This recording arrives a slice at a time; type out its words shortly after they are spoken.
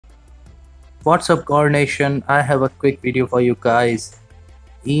What's up, Core Nation? I have a quick video for you guys.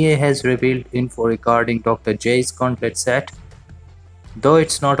 EA has revealed info regarding Dr. J's gauntlet set. Though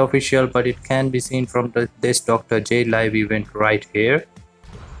it's not official, but it can be seen from this Dr. J live event right here.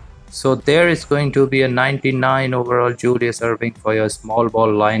 So there is going to be a 99 overall Julius Erving for your small ball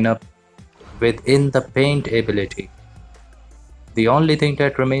lineup within the paint ability. The only thing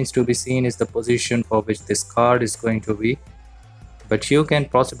that remains to be seen is the position for which this card is going to be, but you can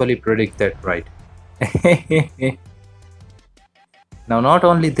possibly predict that, right? Now, not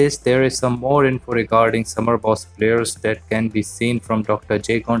only this, there is some more info regarding Summer Boss players that can be seen from Dr.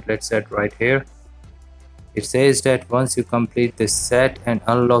 J Gauntlet set right here. It says that once you complete this set and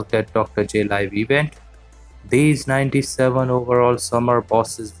unlock that Dr. J live event, these 97 overall Summer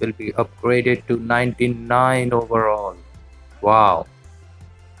Bosses will be upgraded to 99 overall. Wow.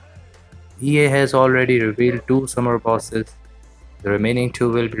 EA has already revealed 2 Summer Bosses. The remaining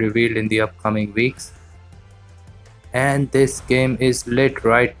 2 will be revealed in the upcoming weeks. And this game is lit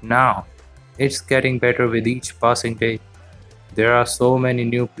right now. It's getting better with each passing day. There are so many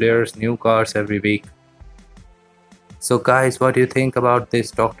new players, new cards every week. So guys, what do you think about this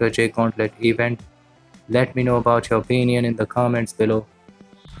Dr. J Gauntlet event? Let me know about your opinion in the comments below.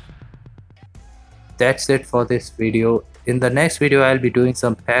 That's it for this video. In the next video, I'll be doing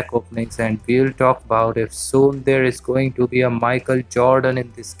some pack openings and we'll talk about if soon there is going to be a Michael Jordan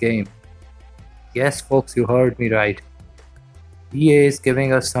in this game. Yes folks, you heard me right. EA is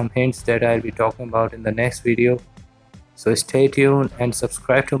giving us some hints that I'll be talking about in the next video. So stay tuned and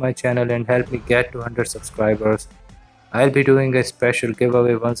subscribe to my channel and help me get to 100 subscribers. I'll be doing a special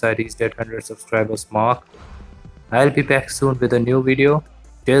giveaway once I reach that 100 subscribers mark. I'll be back soon with a new video.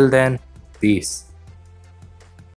 Till then, peace.